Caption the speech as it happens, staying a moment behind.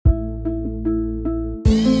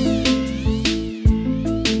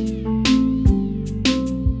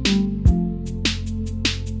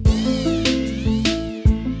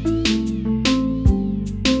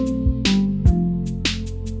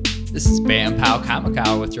How Comic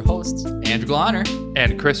Hour with your hosts, Andrew Glonner.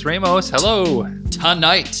 And Chris Ramos. Hello.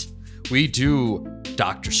 Tonight, we do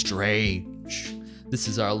Doctor Strange. This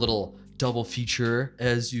is our little double feature,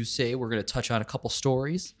 as you say. We're going to touch on a couple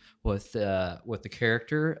stories with the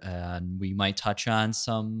character, and we might touch on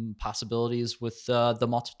some possibilities with the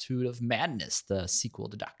Multitude of Madness, the sequel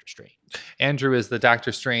to Doctor Strange. Andrew is the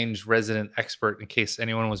Doctor Strange resident expert, in case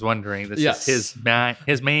anyone was wondering. This Yes. is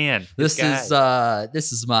his man. This guy.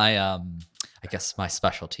 is my I guess my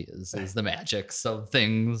specialty is the magics of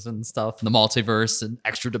things and stuff, and the multiverse and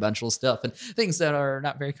extra dimensional stuff and things that are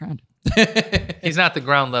not very grounded. He's not the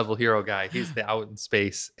ground level hero guy. He's the out in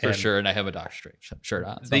space For sure, and I have a Doctor Strange shirt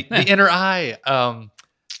on. So. The inner eye.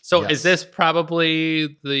 So Yes. is this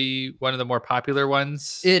probably the one of the more popular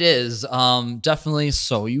ones? It is definitely.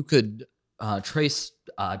 So you could trace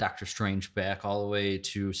Doctor Strange back all the way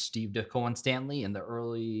to Steve Ditko and Stan Lee in the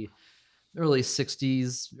early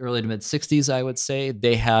 60s, early to mid 60s, I would say.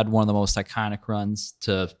 They had one of the most iconic runs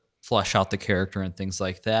to flesh out the character and things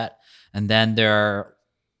like that. And then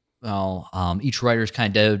each writer's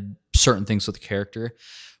kind of did certain things with the character.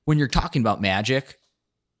 When you're talking about magic,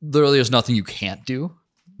 literally there's nothing you can't do,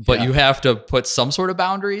 but you have to put some sort of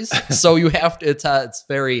boundaries. So you have to, it's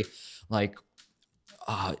very like,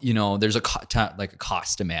 there's a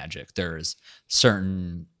cost to magic. There's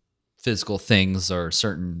certain physical things or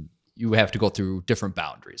you have to go through different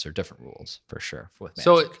boundaries or different rules for sure with magic.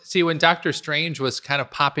 So see, when Doctor Strange was kind of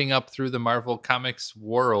popping up through the Marvel Comics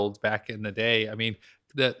world back in the day, I mean,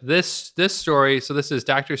 this story, so this is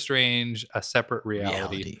Doctor Strange, A Separate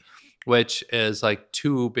Reality, which is like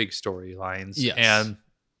two big storylines. Yes. And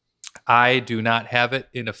I do not have it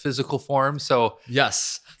in a physical form. So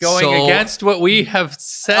yes, going against what we have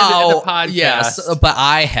said in the podcast. Yes, but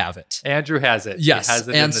I have it. Andrew has it. Yes. He has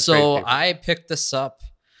it And in the so trade paper. I picked this up,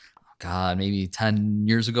 maybe 10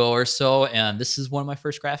 years ago or so. And this is one of my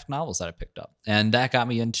first graphic novels that I picked up. And that got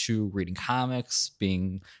me into reading comics,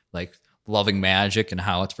 being like loving magic and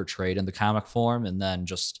how it's portrayed in the comic form. And then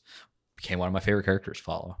just became one of my favorite characters to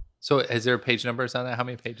follow. So is there page numbers on that? How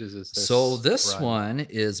many pages is this? So this run? one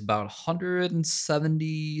is about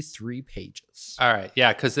 173 pages. All right.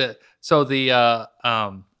 Yeah. Because the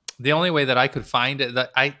only way that I could find it,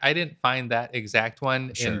 that I didn't find that exact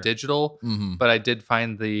one Sure. in digital, Mhm. but I did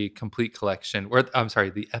find the complete collection,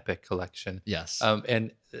 the Epic collection. Yes.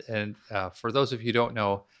 And for those of you who don't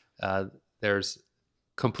know, there's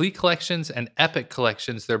complete collections and Epic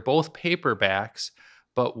collections. They're both paperbacks,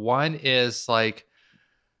 but one is like,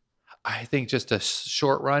 I think just a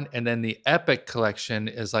short run, and then the Epic collection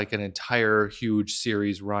is like an entire huge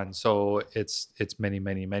series run. So it's many,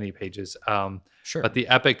 many, many pages. Sure. But the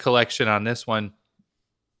Epic collection on this one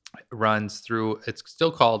runs through, it's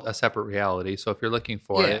still called A Separate Reality. So if you're looking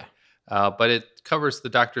for it, but it covers the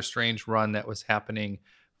Doctor Strange run that was happening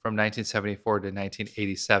from 1974 to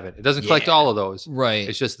 1987. It doesn't collect all of those. Right.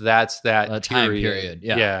 It's just that time period.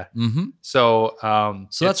 Yeah. Yeah. Mm-hmm. So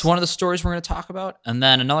that's one of the stories we're going to talk about. And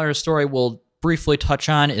then another story we'll briefly touch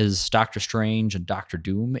on is Doctor Strange and Doctor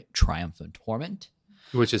Doom, Triumph and Torment.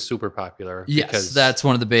 which is super popular. Yes, because that's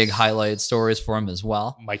one of the big highlighted stories for him as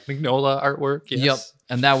well. Mike Mignola artwork. Yes. Yep.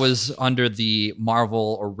 And that was under the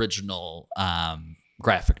Marvel original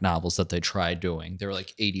graphic novels that they tried doing. They were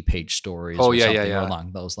like 80-page stories Oh, or yeah, something yeah.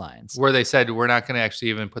 along those lines. Where they said, we're not going to actually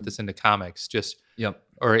even put this into comics, Yep.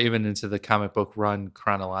 or even into the comic book run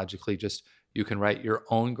chronologically. Just you can write your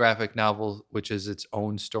own graphic novel, which is its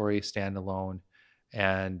own story, standalone.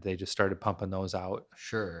 And they just started pumping those out.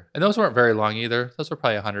 Sure. And those weren't very long either. Those were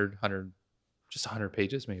probably 100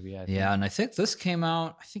 pages maybe. I think. Yeah, and I think this came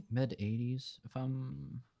out, mid 80s, if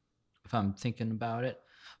I'm thinking about it.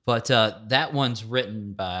 But that one's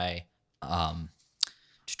written by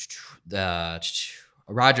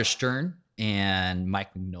Roger Stern and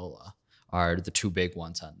Mike Mignola are the two big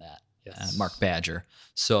ones on that. Yes. Mark Badger.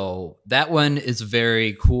 So that one is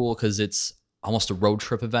very cool because it's almost a road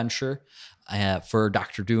trip adventure for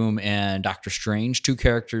Doctor Doom and Doctor Strange, two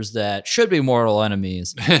characters that should be mortal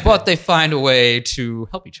enemies, but they find a way to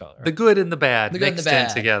help each other. The good and the bad The good and mixed the bad.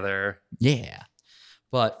 in together. Yeah.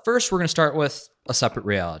 But first, we're going to start with A Separate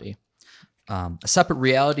Reality. A Separate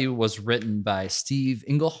Reality was written by Steve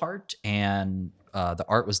Englehart, and the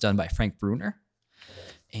art was done by Frank Brunner.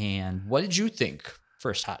 And what did you think?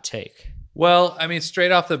 First hot take. Well, I mean,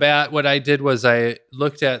 straight off the bat, what I did was I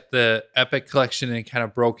looked at the Epic collection and kind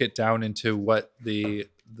of broke it down into what the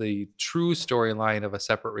true storyline of A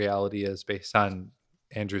Separate Reality is based on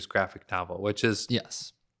Andrew's graphic novel, which is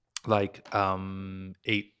Yes. like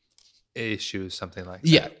 8 issues, something like that.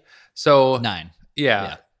 Yeah. So 9.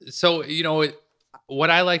 yeah. So what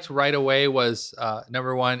I liked right away was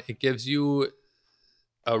number one, it gives you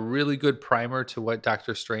a really good primer to what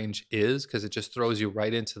Doctor Strange is, because it just throws you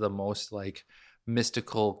right into the most like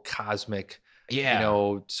mystical, cosmic,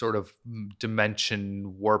 sort of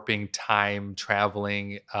dimension warping, time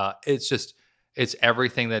traveling. It's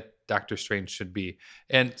everything that Doctor Strange should be.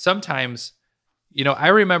 And sometimes, I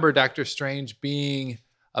remember Doctor Strange being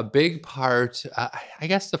a big part. I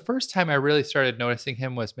guess the first time I really started noticing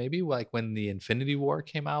him was maybe like when the Infinity War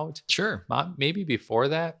came out. Sure. Maybe before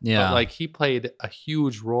that. Yeah. But like he played a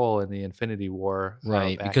huge role in the Infinity War.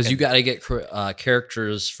 Right. Because you got to get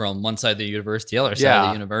characters from one side of the universe to the other side of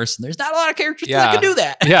the universe. And there's not a lot of characters that can do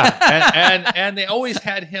that. Yeah. And they always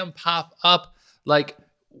had him pop up. Like,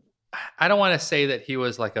 I don't want to say that he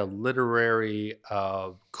was like a literary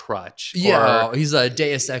crutch. Yeah, he's a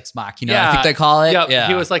Deus Ex Machina, I think they call it. Yeah,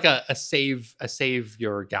 he was like a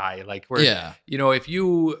savior guy. Like where, if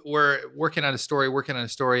you were working on a story,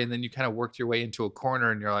 and then you kind of worked your way into a corner,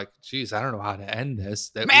 and you're like, geez, I don't know how to end this.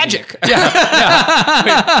 Magic.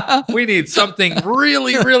 We need something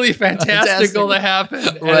really, really fantastical to happen.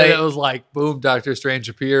 And then it was like, boom, Doctor Strange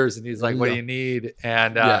appears, and he's like, what do you need?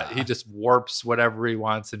 And he just warps whatever he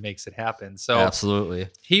wants and makes it happen. So absolutely,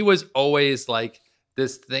 he was always like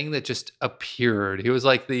this thing that just appeared. He was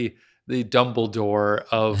like the Dumbledore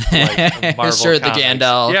of like Marvel sure, comics. the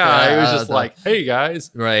Gandalf. Yeah, he was just like, hey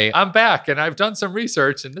guys, right, I'm back and I've done some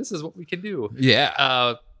research and this is what we can do.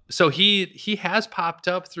 Yeah. So he has popped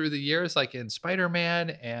up through the years, like in Spider-Man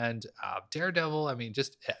and Daredevil. I mean,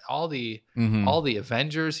 just all the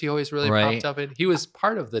Avengers. He always really popped up in. He was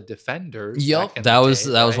part of the Defenders. Yep, that was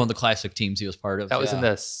one of the classic teams he was part of. That was in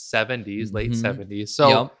the 70s, late 70s.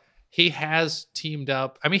 So he has teamed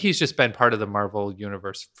up. I mean, he's just been part of the Marvel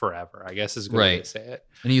universe forever, I guess is a good way to say it.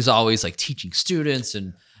 And he's always like teaching students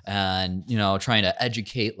and trying to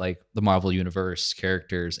educate like the Marvel universe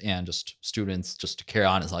characters and just students just to carry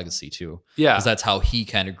on his legacy too. Yeah. Because that's how he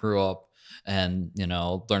kind of grew up and,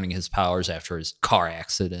 learning his powers after his car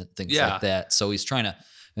accident, things like that. So he's trying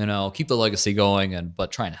to, keep the legacy going but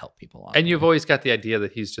trying to help people along. And you've always got the idea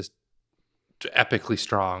that he's just epically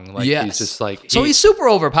strong. Like he's just like so he's super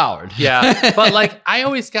overpowered. Yeah. But like I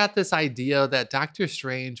always got this idea that Doctor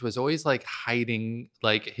Strange was always like hiding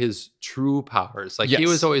like his true powers. Like he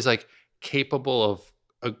was always like capable of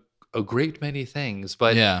a great many things,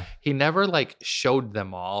 but he never like showed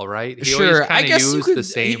them all, right? He sure. I guess used the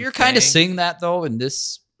same you're kind of seeing that though in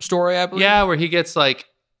this story, I believe. Yeah, where he gets like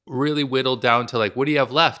really whittled down to like, what do you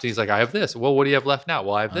have left? And he's like, I have this. Well, what do you have left now?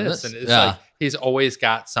 Well, I have this. And it's like he's always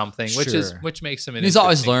got something, which makes him an he's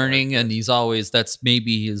always learning character. And he's always that's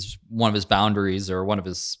maybe one of his boundaries or one of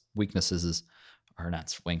his weaknesses or not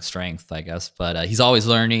strength, I guess. But he's always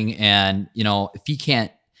learning, and if he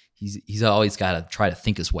can't, he's always got to try to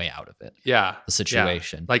think his way out of it. Yeah, the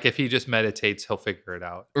situation. Like if he just meditates, he'll figure it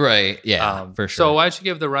out. Right. Yeah. For sure. So why don't you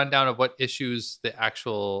give the rundown of what issues the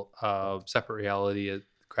actual Separate Reality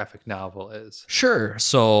graphic novel is? Sure.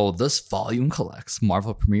 So this volume collects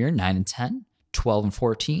Marvel Premiere 9 and 10, 12 and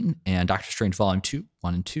 14, and Doctor Strange Volume 2,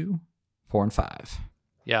 1 and 2, 4 and 5.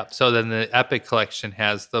 Yeah. So then the Epic Collection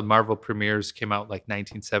has the Marvel Premieres came out like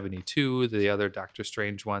 1972. The other Doctor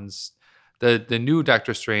Strange ones, the new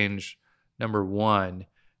Doctor Strange number 1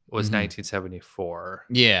 was 1974.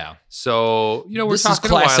 Yeah. So, we're this talking is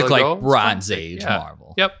classic, a while ago. like Bronze Age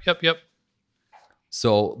Marvel. Yep.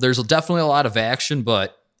 So there's definitely a lot of action,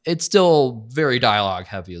 but it's still very dialogue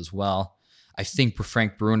heavy as well. I think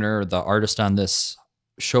Frank Bruner, the artist on this,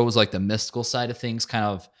 shows like the mystical side of things, kind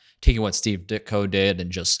of taking what Steve Ditko did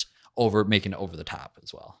and just making it over the top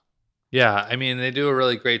as well. Yeah, I mean, they do a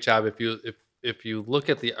really great job. If you look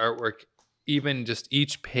at the artwork, even just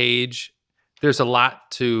each page, there's a lot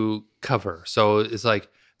to cover. So it's like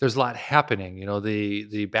there's a lot happening.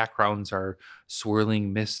 The backgrounds are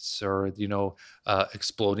swirling mists or,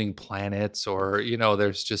 exploding planets or,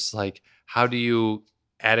 there's just like, how do you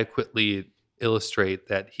adequately illustrate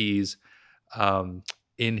that he's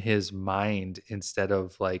in his mind instead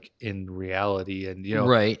of like in reality? And,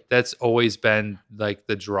 that's always been like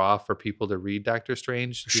the draw for people to read Doctor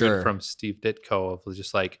Strange, even from Steve Ditko, of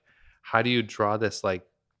just like, how do you draw this like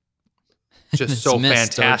just so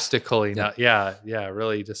fantastically?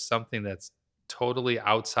 Really just something that's totally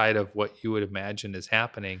outside of what you would imagine is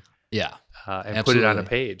happening. Yeah. And absolutely. Put it on a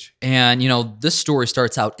page. And, this story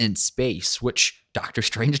starts out in space, which Doctor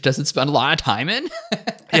Strange doesn't spend a lot of time in.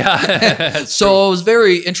 Yeah. So it was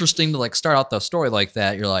very interesting to like start out the story like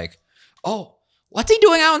that. You're like, oh, what's he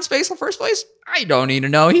doing out in space in the first place? I don't need to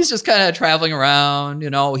know. He's just kind of traveling around.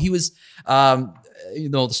 He was,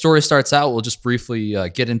 the story starts out. We'll just briefly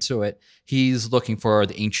get into it. He's looking for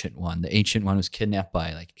the Ancient One. The Ancient One was kidnapped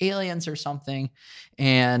by like aliens or something,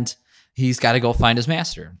 and he's got to go find his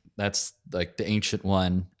master. That's like the Ancient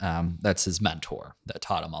One. That's his mentor that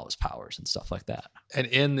taught him all his powers and stuff like that. And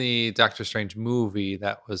in the Doctor Strange movie,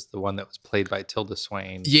 that was the one that was played by Tilda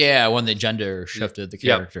Swinton. Yeah, when they gender shifted the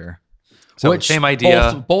character. So same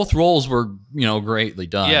idea. Both roles were, greatly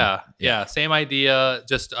done. Yeah. Same idea.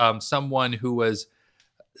 Just someone who was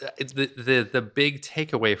the big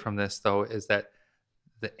takeaway from this though is that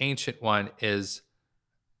the Ancient One is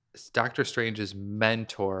Doctor Strange's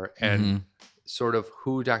mentor and sort of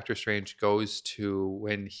who Doctor Strange goes to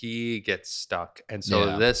when he gets stuck. And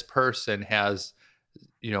so this person has,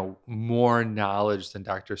 more knowledge than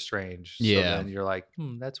Doctor Strange. So then you're like,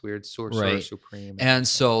 that's weird. Sorcerer Supreme. And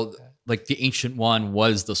so like the Ancient One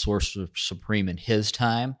was the Sorcerer Supreme in his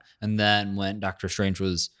time. And then when Doctor Strange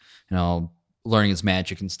was, learning his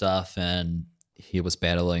magic and stuff, and he was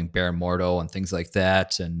battling Baron Mordo and things like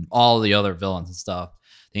that, and all the other villains and stuff,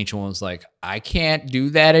 the Ancient One was like, I can't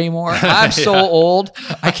do that anymore. I'm so old.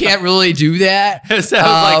 I can't really do that. So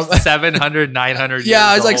that was like 700, 900 years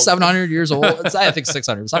Yeah, it's old. like 700 years old. I think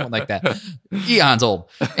 600, something like that. Eon's old.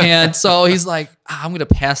 And so he's like, I'm going to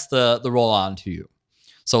pass the role on to you.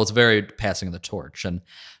 So it's very passing of the torch. And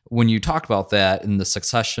when you talk about that in the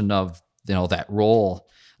succession of, that role,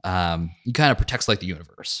 you kind of protects like the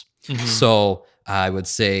universe. So I would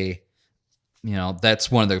say,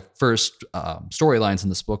 that's one of the first storylines in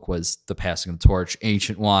this book was the passing of the torch.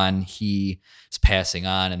 Ancient One, he is passing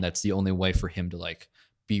on, and that's the only way for him to like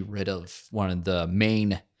be rid of one of the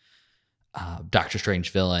main Doctor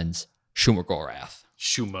Strange villains, Shumagorath.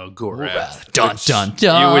 Shumagorath. Dun, dun,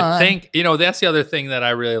 dun. You would think, that's the other thing that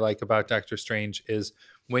I really like about Doctor Strange is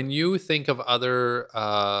when you think of other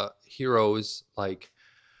heroes like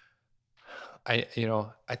I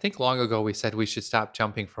think long ago we said we should stop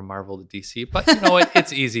jumping from Marvel to DC, but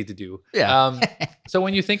it's easy to do. Yeah. So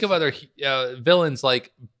when you think of other villains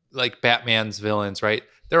like Batman's villains, right?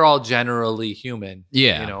 They're all generally human.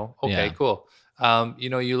 Yeah. Okay, cool.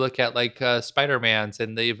 You look at like Spider-Man's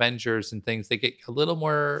and the Avengers and things, they get a little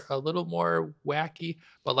more wacky,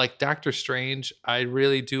 but like Doctor Strange, I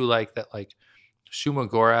really do like that like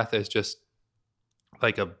Shumagorath is just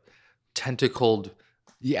like a tentacled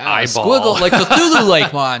eyeball. Squiggle, like the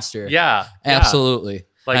Cthulhu-like monster. Yeah. Absolutely.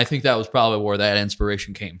 Like, and I think that was probably where that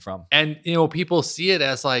inspiration came from. And, people see it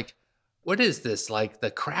as like, what is this? Like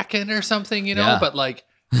the Kraken or something, but like,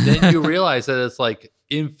 then you realize that it's like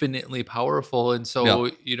infinitely powerful. And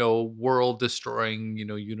so, world destroying,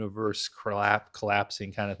 universe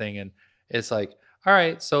collapsing kind of thing. And it's like, all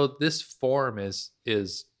right, so this form is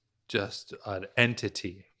just an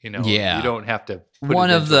entity, you don't have to put one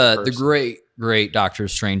it of into the great Doctor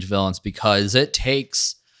Strange villains, because it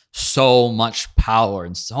takes so much power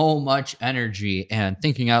and so much energy and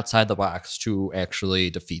thinking outside the box to actually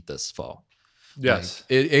defeat this foe. Yes.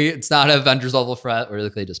 Like, it's not an Avengers level threat where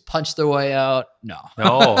they just punch their way out.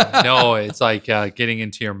 No, it's like getting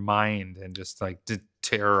into your mind and just like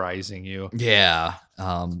terrorizing you. Yeah.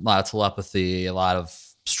 A lot of telepathy, a lot of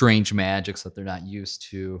strange magics that they're not used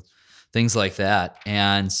to, things like that.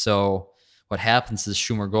 And so what happens is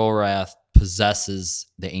Shumagorath possesses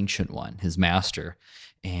the Ancient One, his master,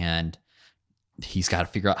 and he's got to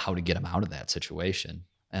figure out how to get him out of that situation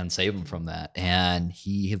and save him from that. And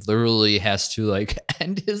he literally has to like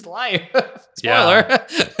end his life, spoiler,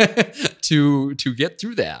 to get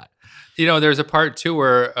through that. There's a part too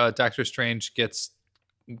where Doctor Strange gets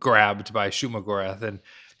grabbed by Shumagorath and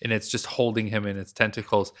it's just holding him in its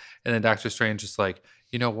tentacles. And then Doctor Strange is like,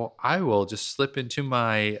 I will just slip into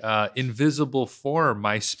my invisible form,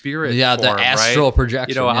 my spirit form, the astral right?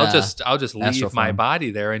 projection. I'll just leave Astral my form.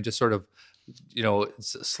 body there and just sort of,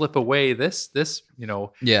 slip away this.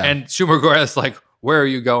 Yeah. And Shumagorath's like, where are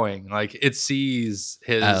you going? Like it sees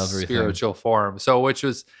his Everything. spiritual form. So which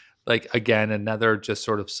was like, again, another just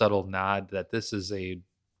sort of subtle nod that this is a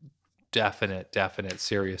definite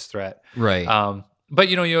serious threat. Right. But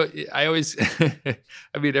I always,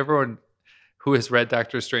 I mean, everyone who has read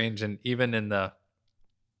Doctor Strange and even in I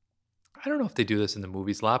don't know if they do this in the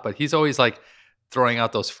movies a lot, but he's always like throwing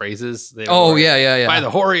out those phrases. Yeah. By the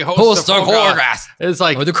hoary host of Horgoth. It's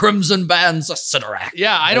like, or the crimson bands of Sidorak.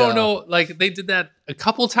 Yeah, I don't know. Like they did that a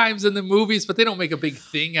couple times in the movies, but they don't make a big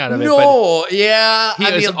thing out of it. No, yeah. He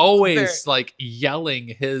is always like yelling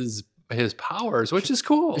his powers, which is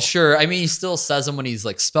cool. Sure. I mean, he still says them when he's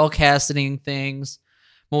like spell casting things,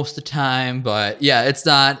 most of the time. But yeah, it's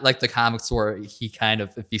not like the comics where he kind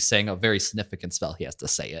of, if he's saying a very significant spell, he has to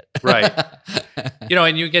say it. Right.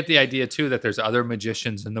 And you get the idea too that there's other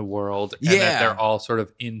magicians in the world and that they're all sort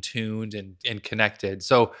of in tuned and connected.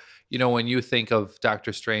 So, when you think of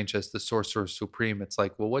Doctor Strange as the Sorcerer Supreme, it's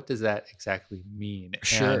like, well, what does that exactly mean?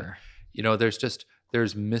 Sure. And,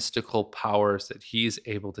 there's mystical powers that he's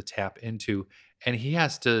able to tap into, and he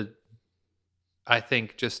has to, I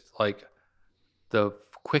think, just like the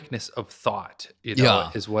quickness of thought,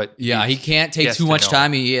 is what. Yeah, he can't take too much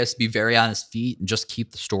time. He has to be very on his feet and just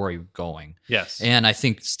keep the story going. Yes. And I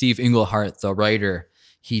think Steve Englehart, the writer,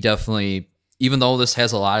 he definitely, even though this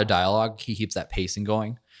has a lot of dialogue, he keeps that pacing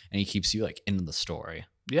going and he keeps you like in the story.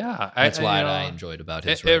 Yeah. That's what I enjoyed about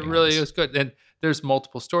his It really was good. And there's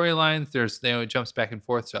multiple storylines. There's, it jumps back and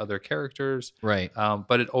forth to other characters. Right.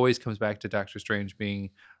 But it always comes back to Doctor Strange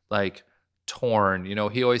being like torn.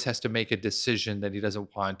 He always has to make a decision that he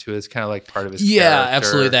doesn't want to. It's kind of like part of his character.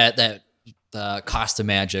 Absolutely. That the cost of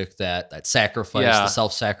magic, that sacrifice, the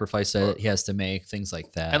self-sacrifice that he has to make, things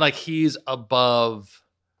like that. And like he's above,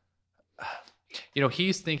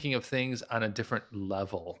 he's thinking of things on a different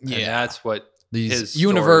level. And that's what these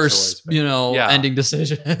universe, ending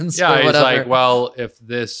decisions. Yeah, he's like, well, if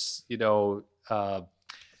this, if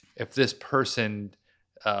this person,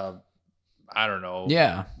 I don't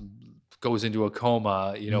know, goes into a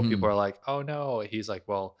coma, people are like, oh no. He's like,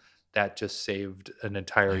 well, that just saved an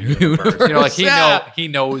entire universe. He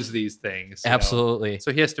knows these things. Absolutely.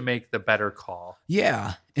 So he has to make the better call.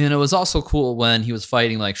 Yeah. And it was also cool when he was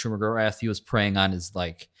fighting like Shuma-Gorath, he was preying on his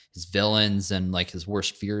villains and like his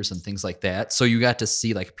worst fears and things like that. So you got to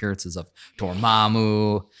see like appearances of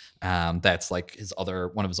Dormammu. That's like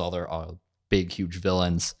one of his other big, huge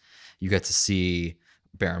villains. You get to see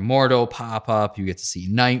Baron Mordo pop up. You get to see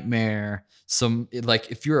Nightmare.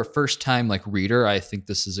 If you're a first time like reader, I think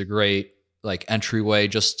this is a great like entryway.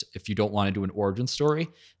 Just if you don't want to do an origin story,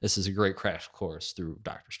 this is a great crash course through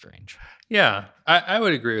Doctor Strange. Yeah, I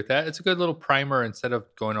would agree with that. It's a good little primer instead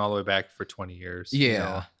of going all the way back for 20 years.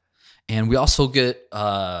 Yeah. And we also get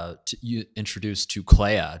introduced to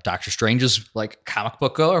Clea, Doctor Strange's like comic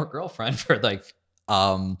book girlfriend for like,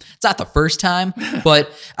 it's not the first time,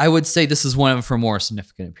 but I would say this is one of her more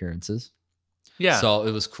significant appearances. Yeah. So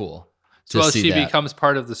it was cool. So she becomes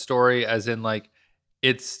part of the story as in like,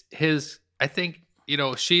 it's his, I think,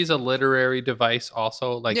 she's a literary device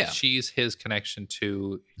also. Like she's his connection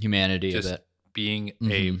to humanity, just being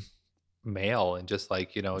a male and just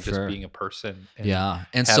like, just being a person.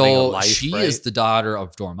 And so she is the daughter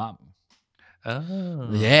of Dormammu. Oh.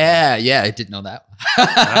 Yeah. I didn't know that.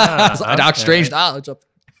 Doctor Strange knowledge up.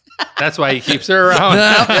 That's why he keeps her around.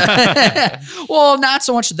 Well, not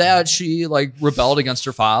so much that she like rebelled against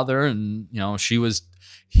her father, and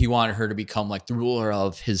he wanted her to become like the ruler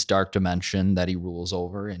of his dark dimension that he rules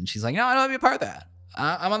over, and she's like, no, I don't want to be a part of that.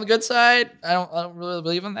 I'm on the good side. I don't really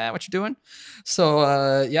believe in that. What you're doing?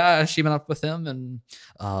 So she went up with him, and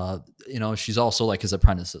she's also like his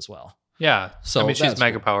apprentice as well. Yeah. So she's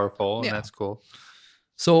mega powerful, and that's cool.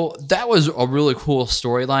 So that was a really cool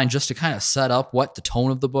storyline just to kind of set up what the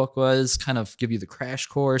tone of the book was, kind of give you the crash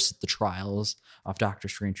course, the trials of Doctor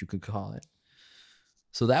Strange, you could call it.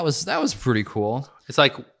 So that was pretty cool. It's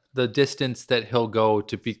like the distance that he'll go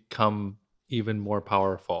to become even more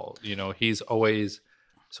powerful. He's always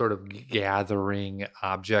sort of gathering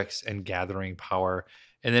objects and gathering power.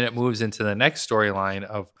 And then it moves into the next storyline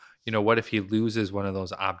of, what if he loses one of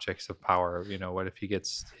those objects of power? What if he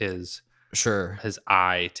gets his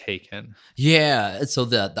eye taken? Yeah. So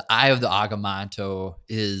the eye of the Agamotto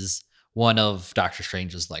is one of Doctor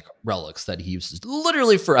Strange's like relics that he uses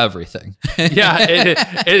literally for everything. It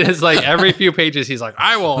is like every few pages he's like,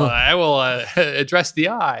 I will address the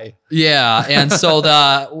eye. Yeah. And so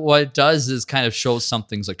what it does is kind of shows some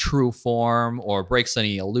things like true form or breaks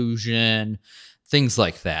any illusion, things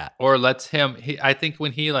like that. Or lets him, I think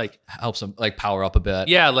when he like helps him like power up a bit.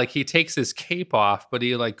 Yeah. Like he takes his cape off, but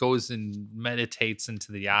he like goes and meditates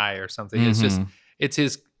into the eye or something. Mm-hmm. It's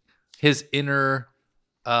his inner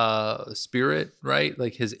spirit, right?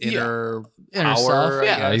 Like his inner power self.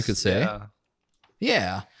 Yeah, you could say.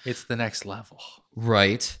 Yeah. It's the next level.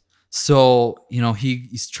 Right. So,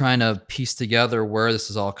 he's trying to piece together where this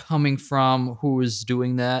is all coming from, who is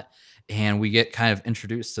doing that. And we get kind of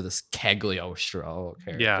introduced to this Cagliostro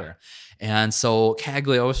character. Yeah. And so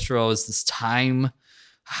Cagliostro is this time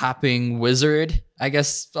hopping wizard, I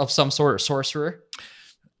guess, of some sort of sorcerer,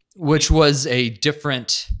 which was a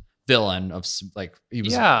different villain of like, he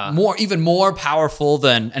was even more powerful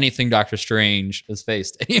than anything Doctor Strange has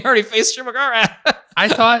faced. And he already faced Shuma-Gorath. I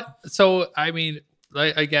thought so. I mean,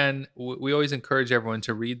 like again, we always encourage everyone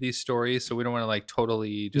to read these stories, so we don't want to like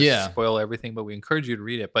totally just Yeah. spoil everything, but we encourage you to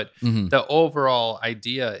read it. But Hmm. the overall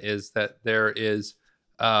idea is that there is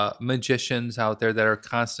magicians out there that are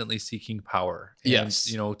constantly seeking power. And, Yes.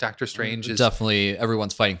 Doctor Strange is Definitely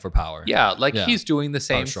everyone's fighting for power. yeah, like Yeah. he's doing the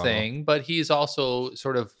same struggle. thing, but he's also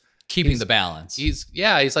sort of Keeping He's- the balance. he's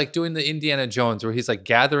like doing the Indiana Jones where he's like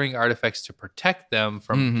gathering artifacts to protect them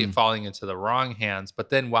from Mhm. falling into the wrong hands. But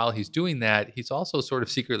then while he's doing that, he's also sort of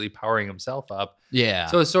secretly powering himself up. Yeah.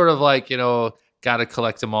 So it's sort of like, got to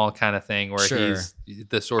collect them all kind of thing where Sure. he's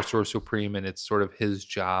the Sorcerer Supreme and it's sort of his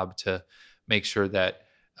job to make sure that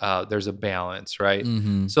there's a balance, right?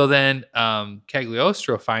 Hmm. So then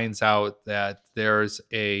Cagliostro finds out that there's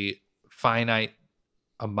a finite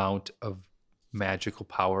amount of magical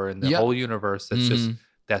power in the Yep. whole universe. That's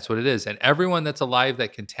that's what it is. And everyone that's alive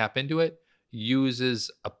that can tap into it uses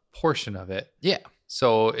a portion of it. Yeah.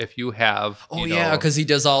 So if you have, Oh yeah, because he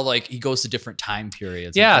does all like he goes to different time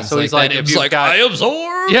periods. and Yeah, things so he's like, that. if It's you've like got- I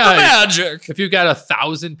absorb Yeah, the magic. if you've got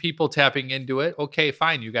 1,000 people tapping into it, okay,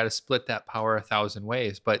 fine. You got to split that power 1,000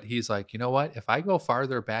 ways. But he's like, you know what? If I go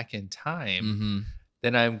farther back in time, Hmm.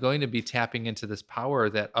 then I'm going to be tapping into this power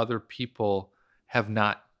that other people have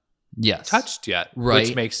not Yes. touched yet, Right.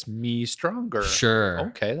 which makes me stronger. Sure.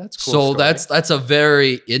 Okay, that's cool. So story. that's a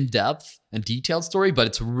very in-depth and detailed story, but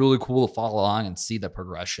it's really cool to follow along and see the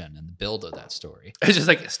progression and the build of that story. It's just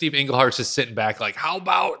like Steve Englehart's just sitting back, like, how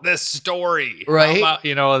about this story? How Right.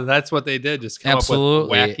 about, that's what they did. Just come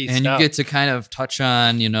Absolutely. up with wacky And stuff. you get to kind of touch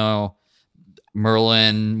on,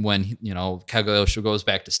 Merlin when, Cagliostro goes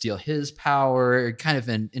back to steal his power, kind of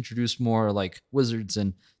introduce more like wizards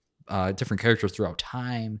and different characters throughout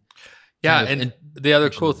time. yeah, kind of and the other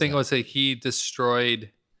cool introduce thing that. was that he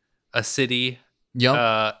destroyed a city,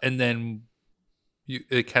 Yep. and then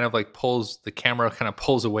it kind of like the camera kind of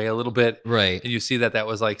pulls away a little bit. Right. And you see that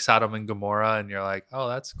was like Sodom and Gomorrah, and you're like, oh,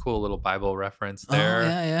 that's a cool little Bible reference Oh, there.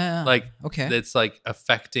 yeah. Like, Okay. it's like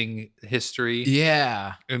affecting history.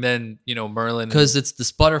 Yeah. And then, Merlin. Because it's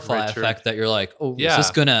this butterfly Richard. effect that you're like, oh, Yeah. is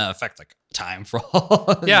this gonna affect like time for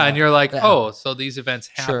all? Yeah, and you're like, Yeah. oh, so these events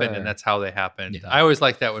happen, Sure. and that's how they happened. Yeah. I always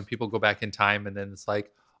like that when people go back in time, and then it's like,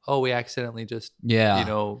 oh, we accidentally just, Yeah.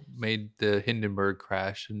 made the Hindenburg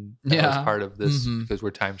crash, and that was Yeah. part of this Mhm. because we're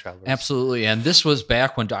time travelers. Absolutely. And this was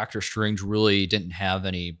back when Doctor Strange really didn't have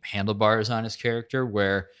any handlebars on his character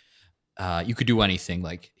where you could do anything.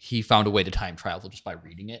 Like he found a way to time travel just by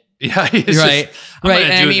reading it. Yeah, he's Right. just, I'm Right.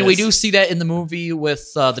 gonna And I do mean, we this. do see that in the movie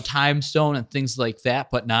with the time stone and things like that,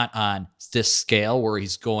 but not on this scale where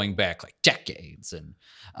he's going back like decades and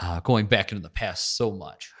going back into the past so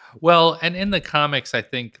much. Well, and in the comics, I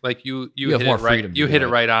think like you have hit more it right. freedom to You do hit it it.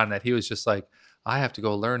 right on that he was just like, I have to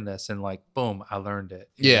go learn this, and like, boom, I learned it.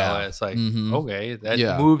 Yeah. It's like, Mhm. okay, that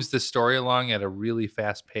Yeah. moves the story along at a really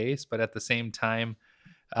fast pace, but at the same time,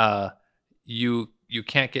 you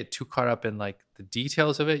can't get too caught up in like the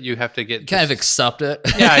details of it. You have to get Kind of accept it.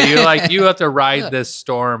 yeah, you have to ride this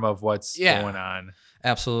storm of what's Yeah. going on.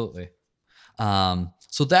 Absolutely.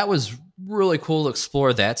 So that was really cool to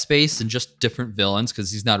explore that space and just different villains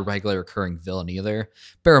because he's not a regular recurring villain either.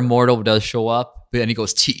 Baramordo does show up, but then he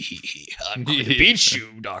goes, I'm going to beat you,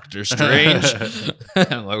 Doctor Strange.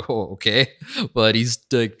 I'm like, oh, okay. But he's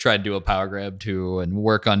trying to do a power grab too and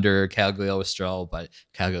work under Cagliostro, but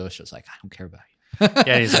Cagliostro's like, I don't care about you.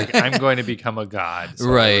 Yeah, he's like, I'm going to become a god. So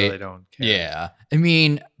I Right. really don't care. Yeah. I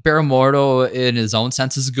mean, Baramordo in his own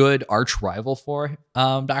sense is a good arch rival for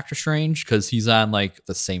Doctor Strange because he's on like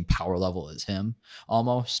the same power level as him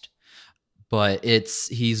almost. But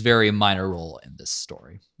he's very minor role in this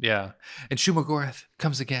story. Yeah. And Shumagorath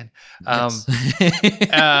comes again. Yes.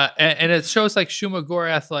 And it shows like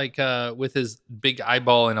Shumagorath, like with his big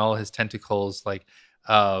eyeball and all his tentacles, like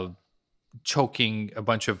choking a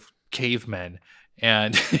bunch of cavemen.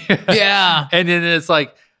 And Yeah. and then it's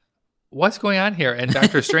like, what's going on here? And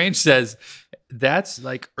Doctor Strange says that's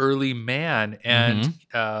like early man, and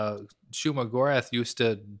Shumagorath used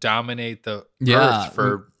to dominate the earth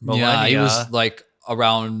for millennia. Yeah, he was like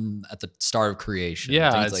around at the start of creation.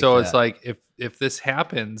 Yeah, things and like so that. it's like if this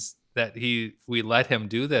happens, that we let him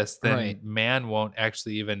do this, then Right. man won't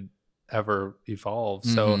actually even ever evolve.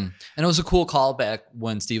 So Mhm. And it was a cool callback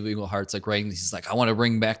when Steve Englehart's like writing. He's like, I want to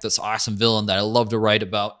bring back this awesome villain that I love to write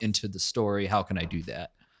about into the story. How can I do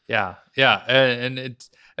that? yeah, and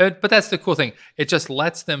but that's the cool thing. It just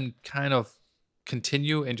lets them kind of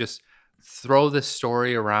continue and just throw the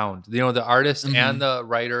story around. The artist and the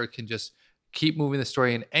writer can just keep moving the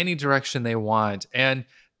story in any direction they want. And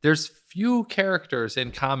there's few characters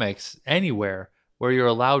in comics anywhere where you're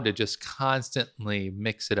allowed to just constantly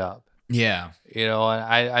mix it up. Yeah. You know, and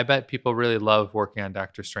I bet people really love working on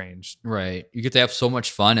Doctor Strange. Right. You get to have so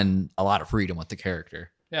much fun and a lot of freedom with the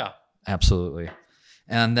character. Yeah. Absolutely.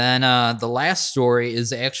 And then the last story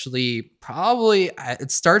is actually probably,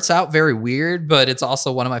 it starts out very weird, but it's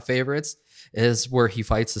also one of my favorites, is where he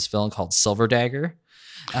fights this villain called Silver Dagger.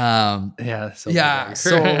 Yeah. Silver Dagger.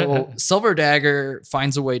 So Silver Dagger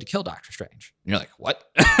finds a way to kill Doctor Strange. And you're like, what?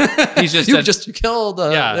 He's just you just killed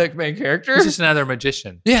the main character. He's just another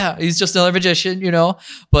magician. Yeah, he's just another magician,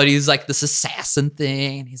 but he's like this assassin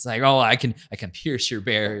thing. He's like, oh, I can pierce your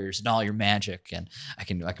barriers and all your magic, and I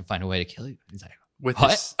can find a way to kill you. He's like, with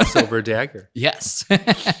what? His silver dagger. Yes.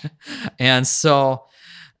 And so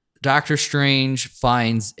Doctor Strange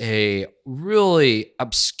finds a really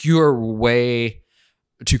obscure way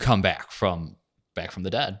to come back from the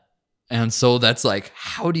dead. And so that's like,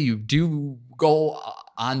 how do you go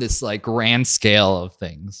on this like grand scale of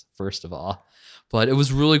things, first of all? But it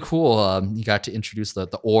was really cool. You got to introduce the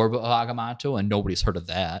orb of Agamotto, and nobody's heard of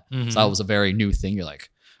that. Mm-hmm. So that was a very new thing. You're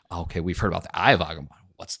like, oh, okay, we've heard about the Eye of Agamotto.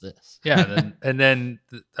 What's this? Yeah. And then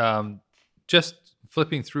just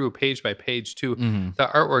flipping through page by page too, the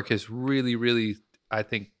artwork is really, really, I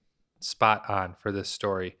think, spot on for this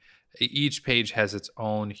story. Each page has its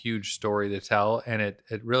own huge story to tell, and it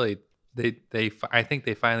really, I think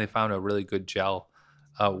they finally found a really good gel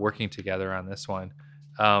working together on this one.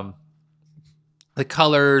 The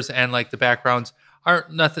colors and like the backgrounds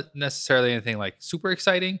aren't necessarily anything like super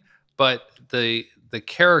exciting, but the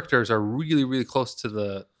characters are really, really close to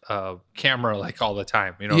the camera like all the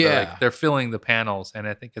time. They're filling the panels, and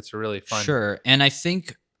I think it's really fun. Sure. And I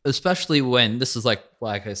think especially when this is like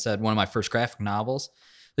I said, one of my first graphic novels,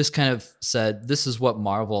 this kind of said, this is what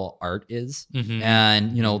Marvel art is. Mm-hmm.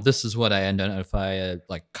 And, this is what I identify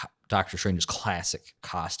like Doctor Strange's classic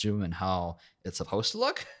costume and how it's supposed to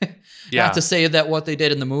look. Yeah. Not to say that what they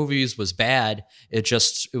did in the movies was bad. It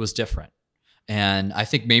was different. And I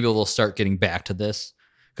think maybe they'll start getting back to this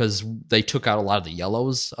because they took out a lot of the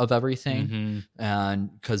yellows of everything, and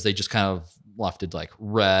because they just kind of left it like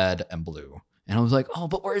red and blue. And I was like, oh,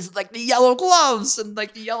 but where's like the yellow gloves and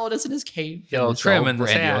like the yellowness in his cape? Yellow trim and the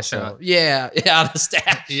stash. Yeah, the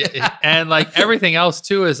stash. Yeah, and like everything else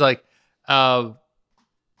too is like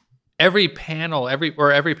every panel,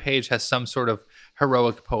 every page has some sort of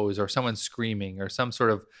heroic pose or someone screaming or some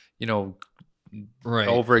sort of, right,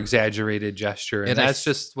 over exaggerated gesture, and that's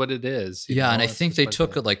just what it is. And I think they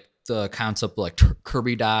took like the concept like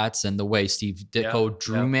Kirby dots and the way Steve Ditko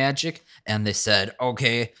drew magic, and they said,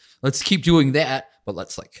 okay, let's keep doing that, but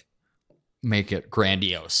let's like make it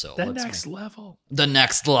grandiose. So the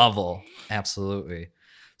next level, absolutely.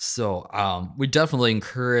 So we definitely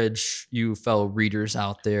encourage you fellow readers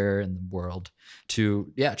out there in the world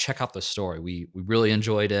to check out the story. We really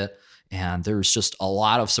enjoyed it. And there's just a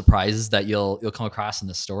lot of surprises that you'll come across in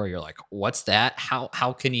this story. You're like, what's that?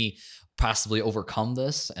 How can he possibly overcome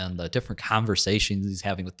this? And the different conversations he's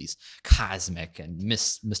having with these cosmic and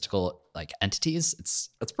mystical like entities.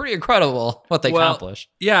 It's pretty incredible what they accomplish.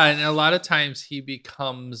 Yeah, and a lot of times he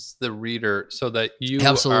becomes the reader so that you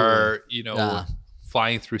are,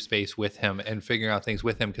 flying through space with him and figuring out things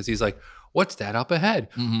with him, because he's like, what's that up ahead?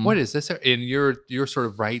 Mm-hmm. What is this? And you're sort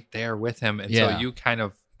of right there with him. And so you kind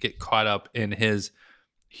of get caught up in his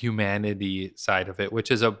humanity side of it, which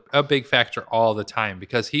is a big factor all the time,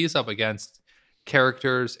 because he's up against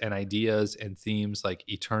characters and ideas and themes like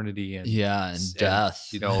eternity and death.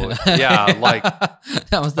 Like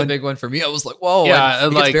that was the big one for me. I was like, whoa,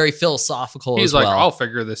 and like, it's very philosophical. He's as like, well. I'll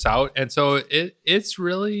figure this out, and so it's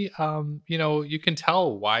really you can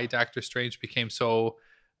tell why Doctor Strange became so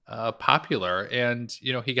popular, and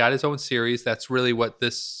he got his own series. That's really what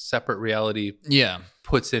this separate reality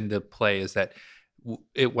puts into play, is that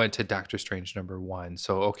it went to Doctor Strange #1.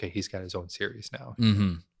 So okay, he's got his own series now.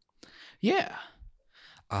 Mm-hmm. Yeah.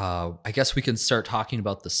 I guess we can start talking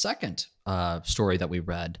about the second story that we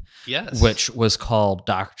read. Yes. Which was called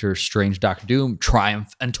Doctor Strange, Doctor Doom,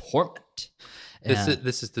 Triumph and Torment.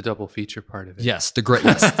 This is the double feature part of it. Yes,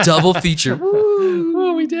 double feature.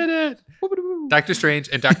 Woo, we did it. Doctor Strange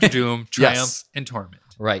and Doctor Doom, Triumph and Torment.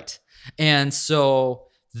 Right. And so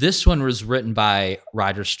this one was written by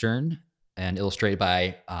Roger Stern and illustrated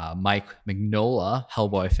by Mike Mignola,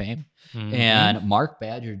 Hellboy fame. Mm-hmm. And Mark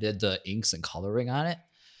Badger did the inks and coloring on it.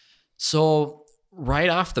 So right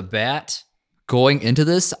off the bat, going into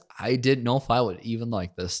this, I didn't know if I would even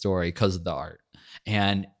like this story because of the art.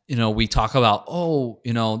 And, we talk about,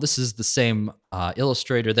 this is the same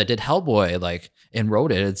illustrator that did Hellboy, and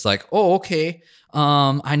wrote it. It's like, oh, okay.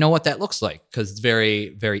 I know what that looks like, because it's very,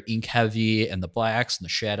 very ink heavy, and the blacks and the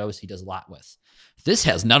shadows he does a lot with. This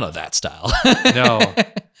has none of that style. No.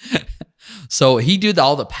 So he did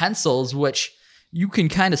all the pencils, which you can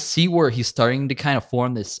kind of see where he's starting to kind of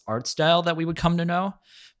form this art style that we would come to know.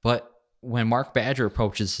 But when Mark Badger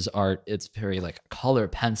approaches his art, it's very like color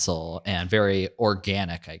pencil and very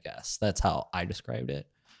organic, I guess. That's how I described it.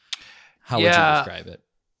 How would you describe it?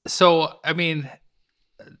 So, I mean,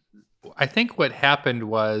 I think what happened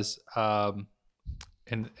was, and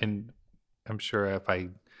I'm sure if I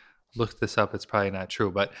looked this up, it's probably not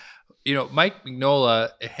true, but Mike Mignola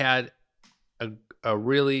had a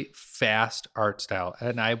really fast art style,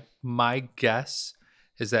 and my guess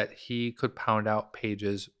is that he could pound out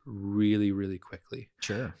pages really, really quickly.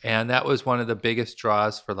 Sure. And that was one of the biggest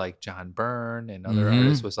draws for like John Byrne and other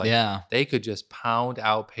artists was like, they could just pound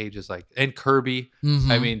out pages and Kirby.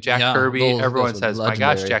 I mean, Jack Kirby, everyone says, my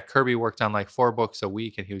gosh, Jack Kirby worked on like 4 books a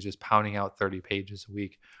week and he was just pounding out 30 pages a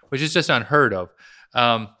week, which is just unheard of.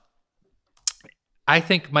 I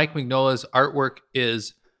think Mike Mignola's artwork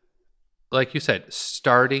is, like you said,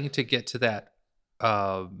 starting to get to that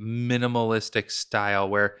minimalistic style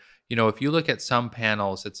where, if you look at some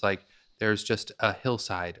panels, it's like there's just a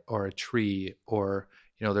hillside or a tree or,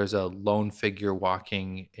 there's a lone figure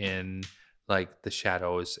walking in like the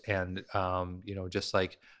shadows and, just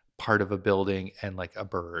like part of a building and like a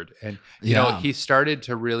bird. And, he started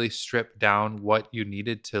to really strip down what you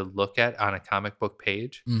needed to look at on a comic book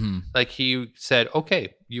page. Like he said,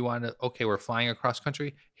 okay, we're flying across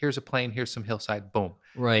country. Here's a plane. Here's some hillside. Boom.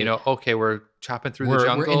 Right. Okay, we're chopping through the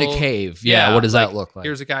jungle. We're in a cave. Yeah. What does that look like?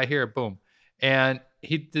 Here's a guy here. Boom. And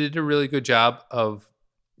he did a really good job of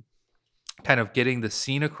kind of getting the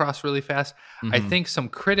scene across really fast. I think some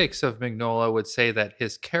critics of Mignola would say that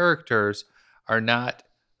his characters are not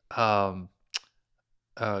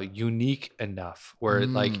unique enough where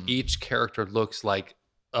like each character looks like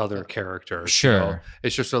other characters. Sure.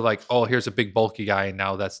 It's just sort of like, oh, here's a big bulky guy and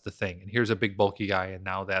now that's the thing. And here's a big bulky guy and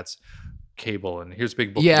now that's Cable. And here's a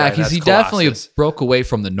big bulky guy. Yeah, because he definitely broke away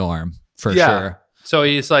from the norm for sure. So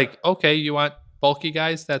he's like, okay, you want bulky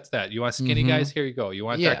guys? That's that. You want skinny guys? Here you go. You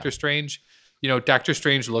want Doctor Strange? Doctor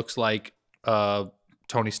Strange looks like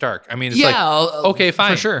Tony Stark. I mean, it's like, okay,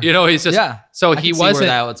 fine. For sure. He's just, so he wasn't, where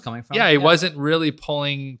that was coming from. Yeah, he wasn't really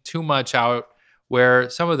pulling too much out where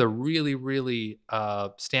some of the really, really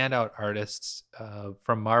standout artists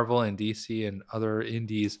from Marvel and DC and other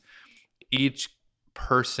indies, each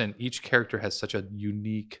character has such a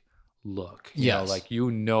unique look. Like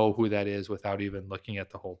who that is without even looking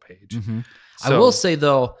at the whole page. I will say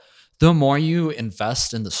though, the more you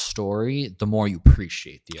invest in the story, the more you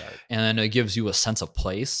appreciate the art. And then it gives you a sense of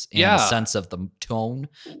place and a sense of the tone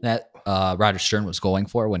that Roger Stern was going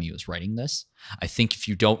for when he was writing this. I think if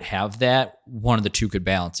you don't have that, one of the two could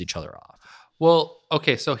balance each other off. Well,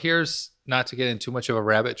 okay, so here's, not to get into too much of a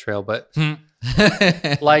rabbit trail, but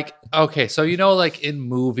like, okay, so like in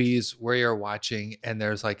movies where you're watching and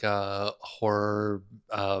there's like a horror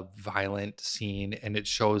violent scene and it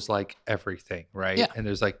shows like everything, right? Yeah. And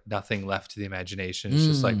there's like nothing left to the imagination. It's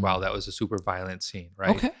just like, wow, that was a super violent scene,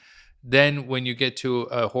 right? Okay. Then when you get to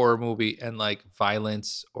a horror movie and like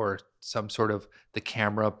violence or some sort of the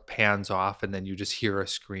camera pans off and then you just hear a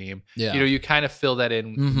scream, you kind of fill that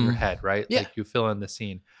in your head, right? Yeah. Like you fill in the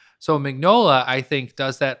scene. So Mignola, I think,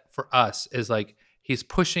 does that for us, is like he's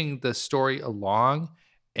pushing the story along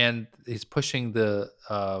and he's pushing the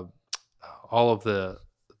all of the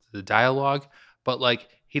dialogue, but like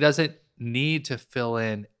he doesn't need to fill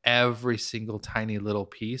in every single tiny little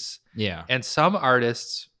piece. Yeah. And some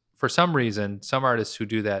artists, for some reason, some artists who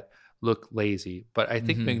do that look lazy, but I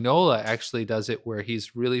think Mignola actually does it where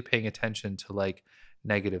he's really paying attention to like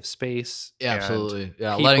negative space. Yeah, absolutely.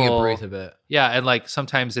 Yeah, people, letting it breathe a bit. Yeah, and like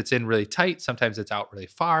sometimes it's in really tight, sometimes it's out really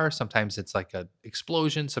far, sometimes it's like an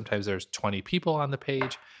explosion, sometimes there's 20 people on the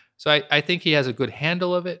page. So I think he has a good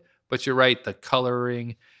handle of it, but you're right, the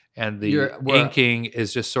coloring and the inking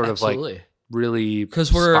is just sort of like really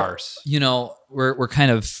sparse. We're kind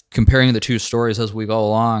of comparing the two stories as we go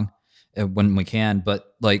along when we can,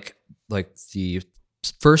 but like the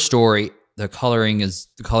first story, the coloring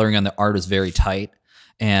on the art is very tight.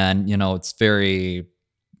 And, it's very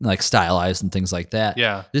like stylized and things like that.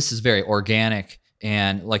 Yeah. This is very organic.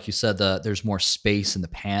 And like you said, there's more space in the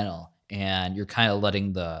panel and you're kind of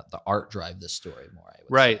letting the art drive this story more. I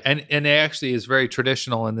would say. And it actually is very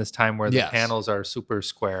traditional in this time where the panels are super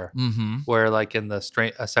square, where like in a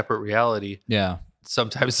separate reality. Yeah.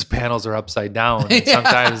 Sometimes the panels are upside down. And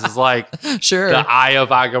sometimes it's like the eye of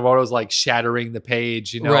Agamotto is like shattering the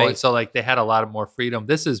page, Right. And so like they had a lot of more freedom.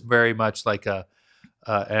 This is very much like a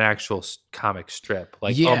an actual comic strip,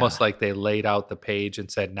 like Yeah. almost like they laid out the page and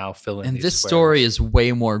said, "Now fill in." And these this squares. story is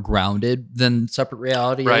way more grounded than Separate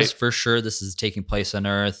Reality Right. is, for sure. This is taking place on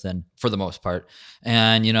Earth, and for the most part,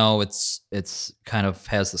 and it's kind of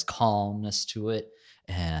has this calmness to it,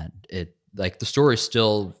 and it like the story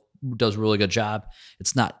still does a really good job.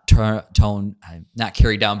 It's not not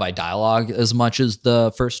carried down by dialogue as much as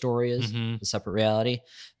the first story is. Mhm. The Separate Reality.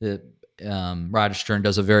 Roger Stern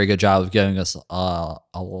does a very good job of giving us a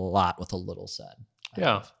lot with a little said.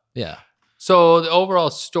 Yeah. Yeah. So the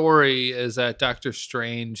overall story is that Doctor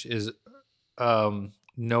Strange is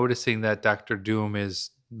noticing that Doctor Doom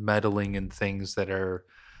is meddling in things that are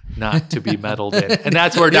not to be meddled in. And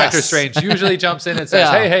that's where Doctor Yes. Strange usually jumps in and says,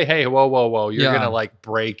 Yeah. hey, whoa. You're Yeah. going to like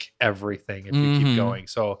break everything if you keep Mhm. going.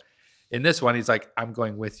 So in this one, he's like, I'm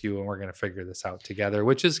going with you and we're going to figure this out together,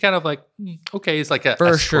 which is kind of like, okay, he's like a For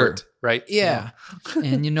escort, sure. right? Yeah.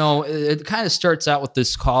 And it kind of starts out with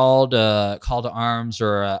this call to arms,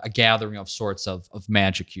 or a gathering of sorts of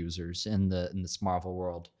magic users in this Marvel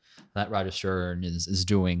world that Roger Stern is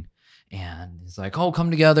doing. And he's like, oh,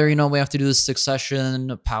 come together, we have to do this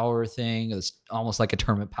succession power thing. It's almost like a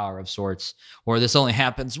tournament power of sorts, where this only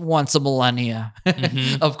happens once a millennia,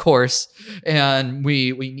 Mhm. of course. And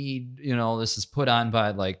we need, this is put on by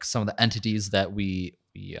like some of the entities that we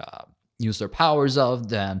use their powers of.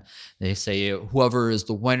 Then they say whoever is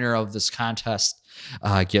the winner of this contest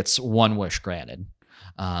gets one wish granted,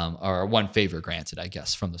 or one favor granted, I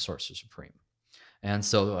guess, from the Sorcerer Supreme. And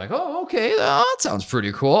so they're like, oh, okay, that sounds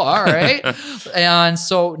pretty cool. All right. And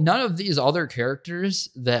so none of these other characters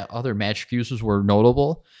that other magic users were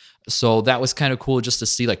notable. So that was kind of cool just to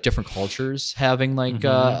see like different cultures having like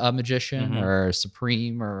Mhm. a magician Mhm. or a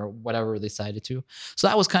supreme or whatever they decided to. So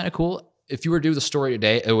that was kind of cool. If you were to do the story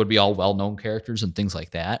today, it would be all well-known characters and things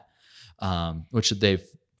like that, which they've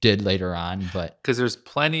did later on. But Because there's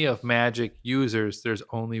plenty of magic users. There's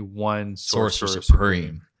only one Sorcerer Sorcerer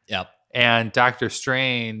Supreme. Yep. And Doctor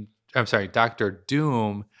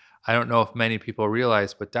Doom, I don't know if many people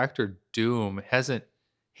realize, but Doctor Doom hasn't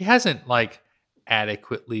like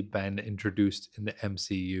adequately been introduced in the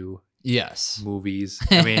MCU Yes. movies.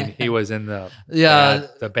 I mean, he was in the Yeah.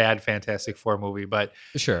 bad Fantastic Four movie, but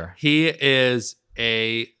Sure. he is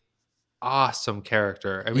a awesome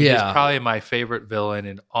character. I mean, Yeah. he's probably my favorite villain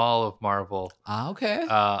in all of Marvel. Okay.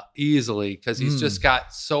 Easily, because he's just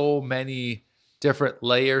got so many different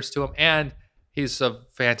layers to him, and he's a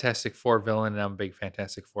Fantastic Four villain, and I'm a big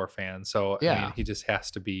Fantastic Four fan. So I Yeah. mean, he just has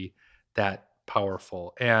to be that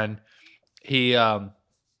powerful. And he,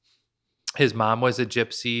 his mom was a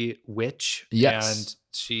gypsy witch, Yes. and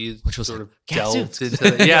she Which was sort of Gadzooks. delved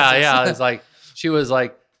into yeah. It's like she was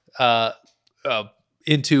like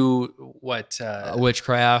into what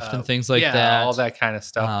Witchcraft and things like that. all that kind of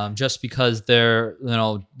stuff. Just because they're,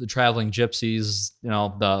 the traveling gypsies,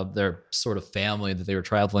 their sort of family that they were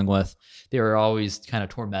traveling with, they were always kind of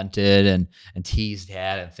tormented and teased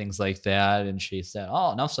at and things like that. And she said,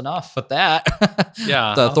 "Oh, enough's enough with that.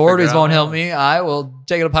 Yeah, the I'll authorities figure it won't out." help me. I will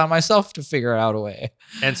take it upon myself to figure out a way."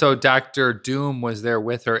 And so Doctor Doom was there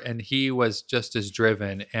with her, and he was just as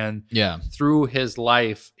driven. And Yeah. through his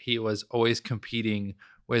life, he was always competing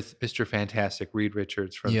with Mr. Fantastic, Reed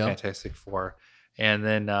Richards from Yep. Fantastic Four. And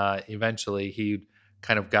then eventually he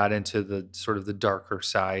kind of got into the sort of the darker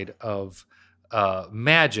side of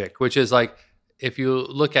magic, which is like, if you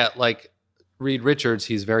look at like Reed Richards,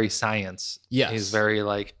 he's very science. Yes. He's very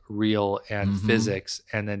like real and Mhm. physics.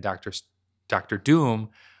 And then Doctor Doom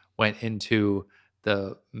went into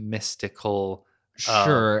the mystical.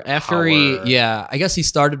 Sure. After power. I guess he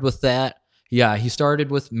started with that. Yeah, he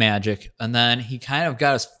started with magic, and then he kind of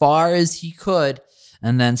got as far as he could,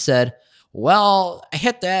 and then said, "Well, I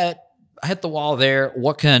hit the wall there.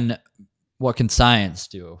 What can science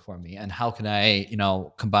do for me, and how can I,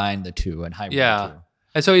 combine the two and hybrid Yeah. the two?"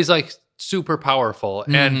 And so he's like super powerful.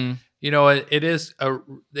 And, Mhm. it is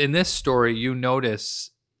in this story, you notice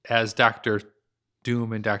as Doctor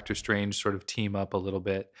Doom and Doctor Strange sort of team up a little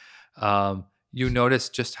bit, you notice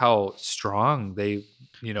just how strong they,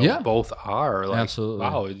 Yeah. both are. Like, Absolutely.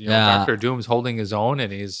 wow, Yeah. Doctor Doom's holding his own,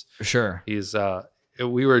 and Sure.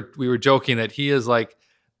 we were joking that he is like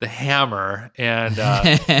the hammer, and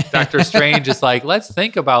Doctor Strange is like, let's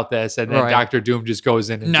think about this, and then Right. Doctor Doom just goes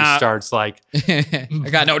in and Nah. just starts like I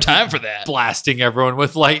got no time for that. blasting everyone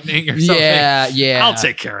with lightning or something. Yeah. I'll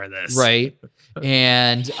take care of this. Right.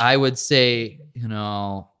 And I would say,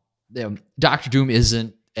 Doctor Doom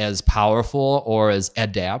isn't as powerful or as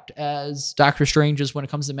adept as Doctor Strange is when it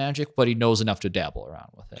comes to magic, but he knows enough to dabble around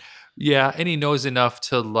with it. Yeah, and he knows enough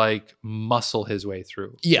to like muscle his way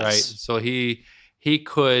through. Yes. Right. So he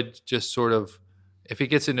could just sort of if he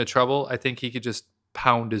gets into trouble, I think he could just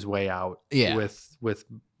pound his way out. Yeah. With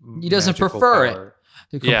He doesn't magical prefer power.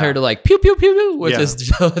 it compared to like pew pew pew pew with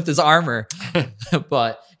Yeah. with his armor,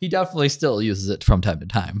 but he definitely still uses it from time to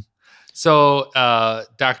time. So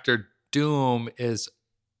Dr. Doom is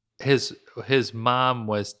his mom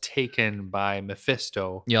was taken by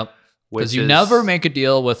Mephisto. Yep. which Because you is- never make a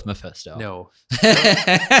deal with Mephisto. no.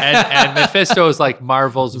 And Mephisto is like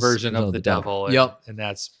Marvel's This- version oh, of the the devil. devil. And, Yep. and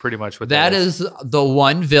that's pretty much what That is the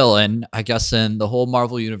one villain, I guess, in the whole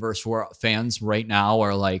Marvel universe where fans right now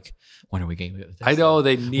are like, when are we getting this? I know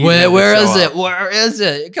they need. Where, him to where show is up. it? Where is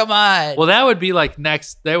it? Come on. Well, that would be like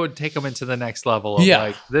next. That would take them into the next level. Of Yeah.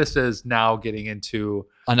 like this is now getting into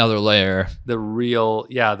Another layer. the real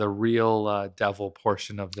devil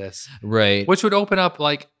portion of this, Right. which would open up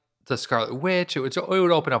like the Scarlet Witch. It would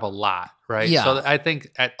open up a lot, right? Yeah. So I think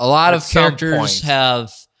A lot at of some characters point-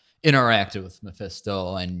 have interacted with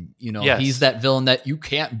Mephisto, and Yes. he's that villain that you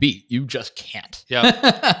can't beat. You just can't.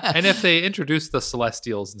 Yeah. And if they introduce the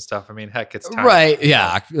Celestials and stuff, I mean, heck, it's time. Right.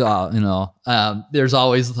 Yeah. There's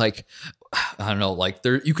always like, I don't know, like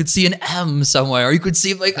you could see an M somewhere, or you could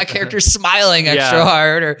see like a character smiling extra Yeah.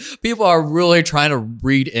 hard, or people are really trying to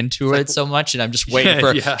read into it so much. And I'm just waiting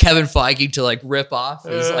for Yeah. Kevin Feige to like rip off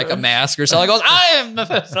his like a mask or something. Goes, I am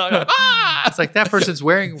Mephisto. I'm like, ah! It's like that person's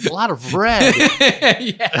wearing a lot of red.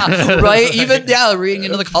 Yeah. Right. Even reading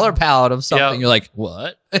into the color palette of something, Yep. you're like,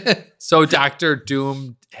 what? So Dr.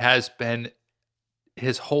 Doom has been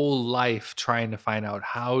his whole life trying to find out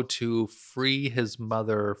how to free his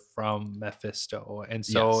mother from Mephisto. And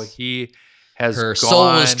so Yes. he has Her gone,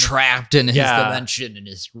 soul is trapped in his Yeah. dimension in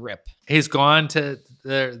his grip. he's gone to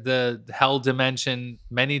the hell dimension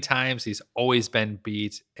many times. He's always been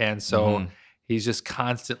beat. And so Mhm. he's just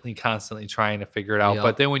constantly trying to figure it out. Yep.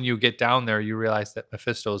 But then when you get down there, you realize that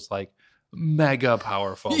Mephisto's like mega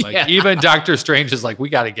powerful. Like Yeah. even Doctor Strange is like, we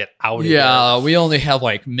got to get out of here. Yeah, we only have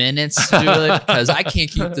like minutes to do it because I can't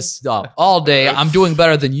keep this up all day. I'm doing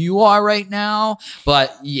better than you are right now,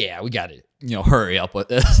 but yeah, we got to hurry up with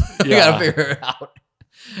this. We got Yeah. to figure it out.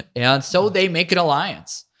 And so they make an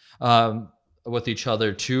alliance with each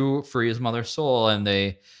other to free his mother's soul, and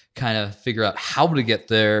they kind of figure out how to get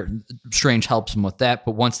there. Strange helps him with that,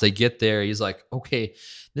 but once they get there, he's like, okay,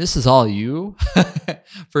 this is all you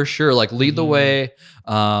for sure. Like lead the way.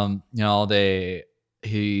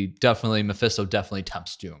 Mephisto definitely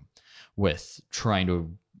tempts Doom with trying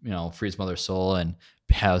to, free his mother's soul, and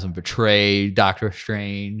has him betray Doctor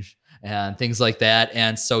Strange and things like that.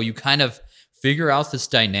 And so you kind of figure out this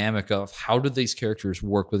dynamic of how do these characters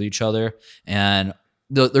work with each other, and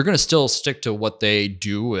they're going to still stick to what they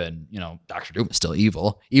do. And, Doctor Doom is still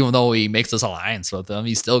evil, even though he makes this alliance with them.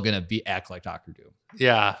 He's still going to act like Doctor Doom.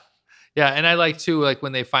 Yeah. Yeah. And I like too, like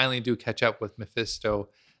when they finally do catch up with Mephisto,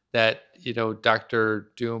 that,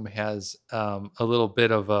 Dr. Doom has a little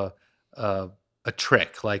bit of a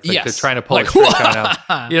trick, like they're trying to pull a trick on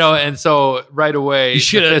him, and so right away,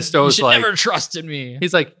 Mephisto's like, never trusted me.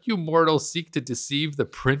 he's like, you mortals seek to deceive the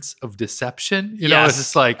Prince of Deception. It's Yes.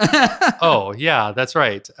 just like, oh yeah, that's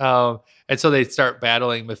right. And so they start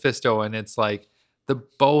battling Mephisto, and it's like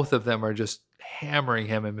both of them are just hammering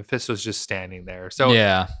him, and Mephisto's just standing there. So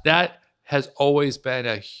yeah. that has always been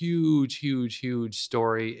a huge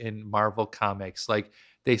story in Marvel Comics. Like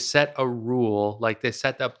they set a rule, like they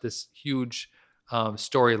set up this huge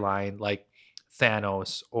storyline, like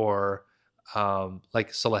Thanos or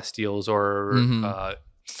like Celestials or Mhm.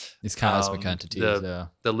 These cosmic entities. the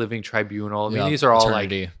Living Tribunal. I mean, Yeah, these are all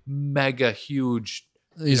eternity. like mega huge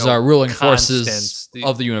These are ruling constants, forces the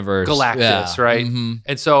of the universe. Galactus, right? Mhm.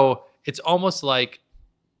 And so it's almost like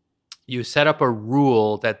you set up a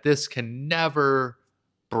rule that this can never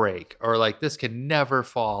break, or like this can never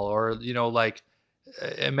fall, or like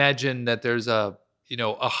imagine that there's a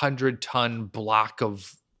 100-ton block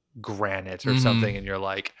of granite or Mhm. something, and you're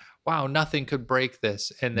like, wow, nothing could break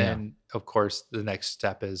this. And Yeah. then of course the next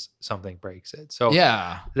step is something breaks it. So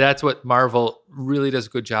Yeah. that's what Marvel really does a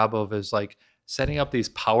good job of, is like setting up these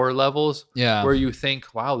power levels Yeah. where you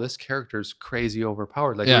think, wow, this character's crazy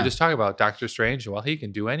overpowered. Like we Yeah. were just talking about Doctor Strange. Well, he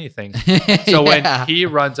can do anything. So when he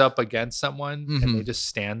runs up against someone and they Mhm. just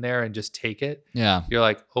stand there and just take it, Yeah. you're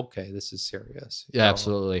like, okay, this is serious. Yeah,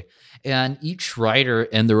 absolutely. And each writer,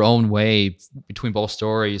 in their own way, between both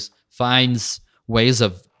stories, finds ways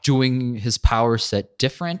of doing his power set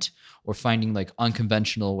different, or finding like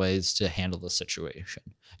unconventional ways to handle the situation.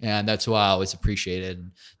 And that's why I always appreciated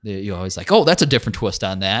you always like, oh, that's a different twist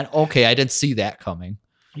on that. Okay, I didn't see that coming.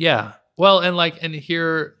 Yeah. Well, and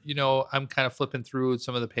here, I'm kind of flipping through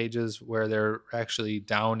some of the pages where they're actually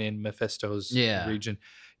down in Mephisto's Yeah. region.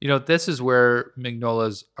 this is where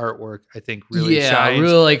Mignola's artwork, I think, really shines.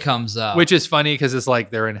 really comes out. Which is funny because it's like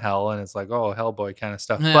they're in hell and it's like, oh, Hellboy kind of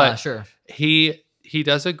stuff. Yeah, but sure. He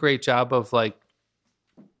does a great job of like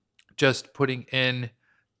just putting in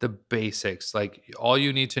the basics. Like all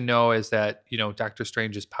you need to know is that, Doctor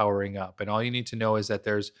Strange is powering up, and all you need to know is that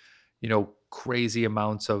there's, crazy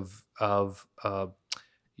amounts of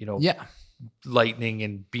Yeah. lightning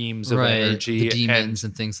and beams of Right. energy, The demons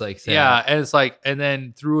and things like that. yeah, and it's like, and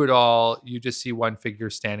then through it all, you just see one figure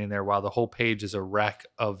standing there while the whole page is a wreck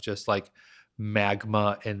of just like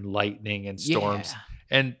magma and lightning and storms.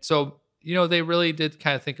 Yeah. And so, they really did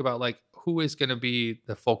kind of think about like who is going to be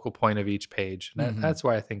the focal point of each page. And that's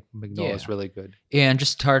why I think Mignola is really good. And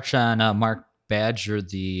just to touch on Mark Badger,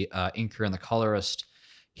 the inker and the colorist,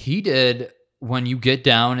 he did, when you get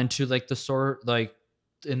down into like the sort, like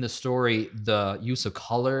in the story, the use of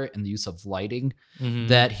color and the use of lighting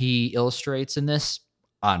that he illustrates in this,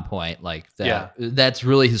 on point. Like that, that's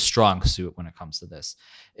really his strong suit when it comes to this.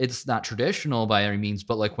 It's not traditional by any means,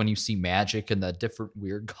 but like when you see magic and the different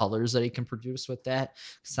weird colors that he can produce with that,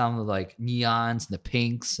 some of like neons and the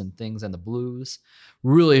pinks and things and the blues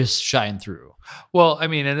really shine through. Well, I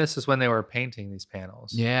mean, and this is when they were painting these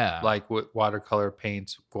panels. Yeah. Like with watercolor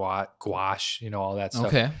paints, gouache, all that stuff.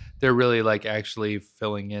 Okay. They're really like actually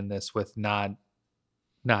filling in this with not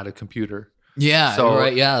a computer. Yeah. So,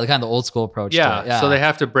 right. Yeah. The kind of the old school approach. Yeah, to it. Yeah. So they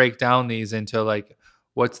have to break down these into like,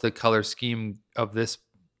 what's the color scheme of this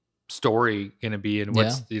story going to be, and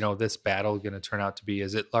what's this battle going to turn out to be?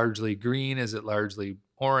 Is it largely green? Is it largely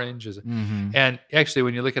orange? Is it? And actually,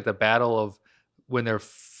 when you look at the battle of when they're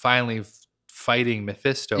finally fighting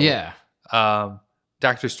Mephisto,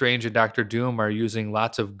 Doctor Strange and Doctor Doom are using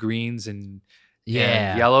lots of greens and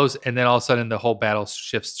yellows, and then all of a sudden the whole battle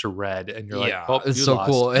shifts to red, and you're like, oh, it's you so lost.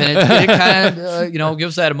 cool, and it kind of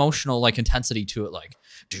gives that emotional like intensity to it, like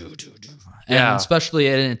do, and especially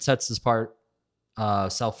it sets this part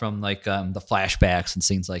self from like the flashbacks and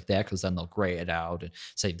scenes like that, because then they'll gray it out and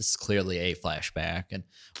say this is clearly a flashback, and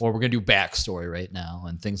or we're gonna do backstory right now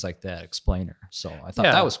and things like that, explainer. So I thought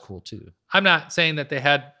that was cool too. I'm not saying that they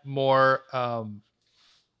had more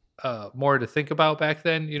to think about back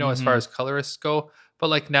then, as far as colorists go, but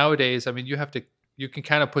like nowadays, I mean, you can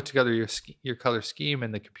kind of put together your color scheme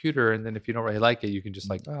in the computer, and then if you don't really like it, you can just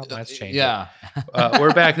like, oh, let's change it.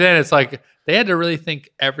 Where back then it's like they had to really think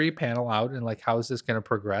every panel out and like, how is this going to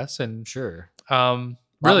progress? And really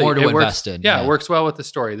more to invest in. It works well with the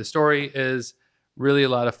story. The story is really a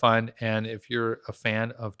lot of fun, and if you're a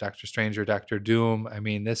fan of Doctor Strange or Doctor Doom, I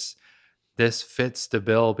mean, this fits the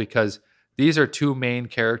bill, because these are two main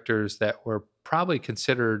characters that were probably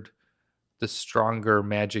considered the stronger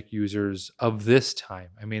magic users of this time.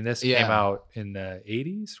 I mean, this came out in the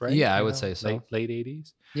 80s, right? Yeah, I would say so. Late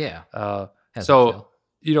 80s. Yeah. So,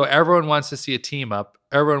 everyone wants to see a team up.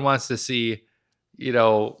 Everyone wants to see,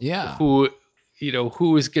 who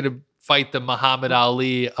is going to fight the Muhammad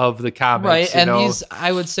Ali of the comics. Right. And these,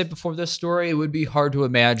 I would say before this story, it would be hard to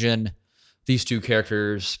imagine these two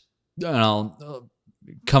characters,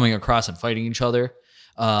 coming across and fighting each other,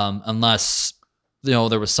 unless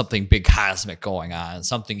there was something big cosmic going on,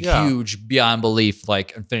 something huge beyond belief,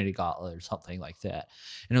 like Infinity Gauntlet or something like that.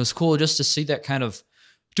 And it was cool just to see that kind of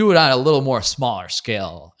do it on a little more smaller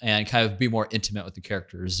scale and kind of be more intimate with the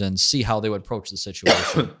characters and see how they would approach the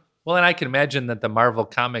situation. Well, and I can imagine that the Marvel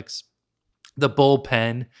Comics, the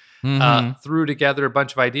bullpen, threw together a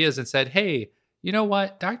bunch of ideas and said, hey, you know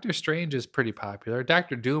what? Doctor Strange is pretty popular.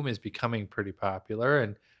 Doctor Doom is becoming pretty popular.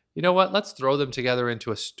 And you know what? Let's throw them together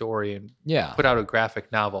into a story and put out a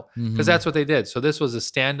graphic novel. Because that's what they did. So this was a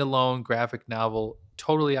standalone graphic novel,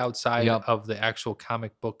 totally outside of the actual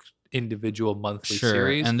comic book individual monthly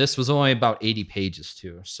series. And this was only about 80 pages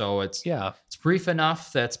too. So it's brief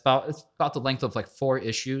enough that it's about the length of like 4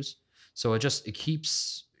 issues. So it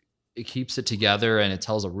keeps it together, and it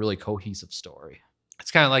tells a really cohesive story. It's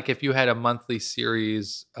kind of like if you had a monthly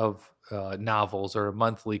series of novels or a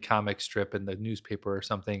monthly comic strip in the newspaper or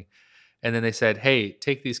something, and then they said, hey,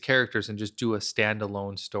 take these characters and just do a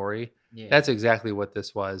standalone story. That's exactly what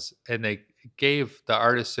this was. And they gave the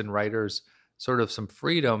artists and writers sort of some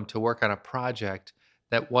freedom to work on a project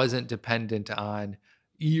that wasn't dependent on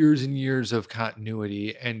years and years of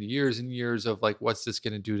continuity and years of like, what's this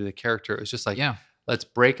going to do to the character? It was just like, let's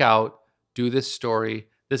break out, do this story.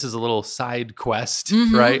 This is a little side quest,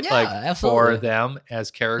 right? Yeah, like absolutely. for them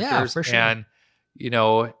as characters. Yeah, for sure. And,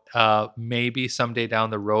 maybe someday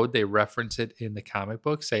down the road, they reference it in the comic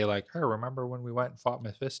book, say like, oh, remember when we went and fought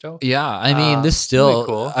Mephisto? Yeah. I mean, this still, really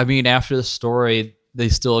cool. I mean, after the story, they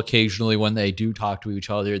still occasionally, when they do talk to each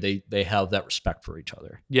other, they have that respect for each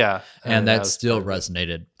other. Yeah. And that was still part of it.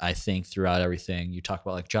 resonated, I think, throughout everything. You talk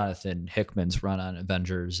about like Jonathan Hickman's run on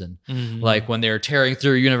Avengers, and Mhm. like when they're tearing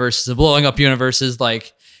through universes and blowing up universes,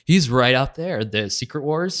 like he's right up there. The Secret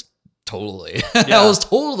Wars, totally. That Yeah. was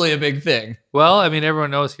totally a big thing. Well, I mean,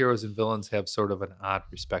 everyone knows heroes and villains have sort of an odd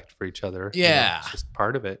respect for each other. You know, Yeah. it's just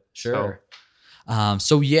part of it. Sure.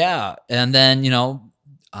 So yeah, and then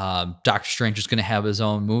Doctor Strange is going to have his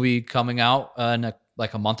own movie coming out in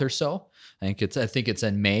like a month or so. I think it's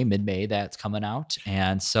in mid-May that's coming out,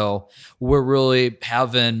 and so we're really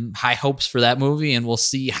having high hopes for that movie, and we'll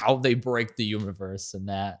see how they break the universe and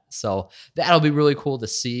that. So that'll be really cool to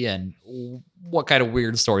see, and what kind of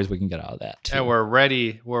weird stories we can get out of that too. And we're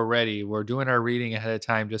ready. We're ready. We're doing our reading ahead of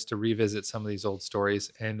time just to revisit some of these old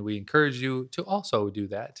stories. And we encourage you to also do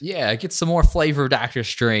that. Yeah, get some more flavor of Doctor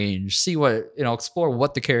Strange. See what, explore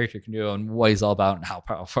what the character can do and what he's all about and how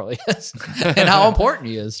powerful he is and how important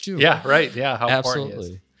he is too. Yeah, right. Yeah, how important he is.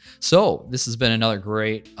 Absolutely. So this has been another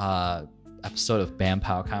great episode of Bam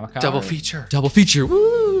Pow Comic Con. Double feature. Double feature.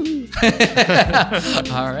 Woo!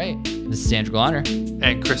 All right. This is Andrew Glonner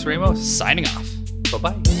And Chris Ramos. signing off.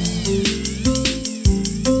 Bye-bye.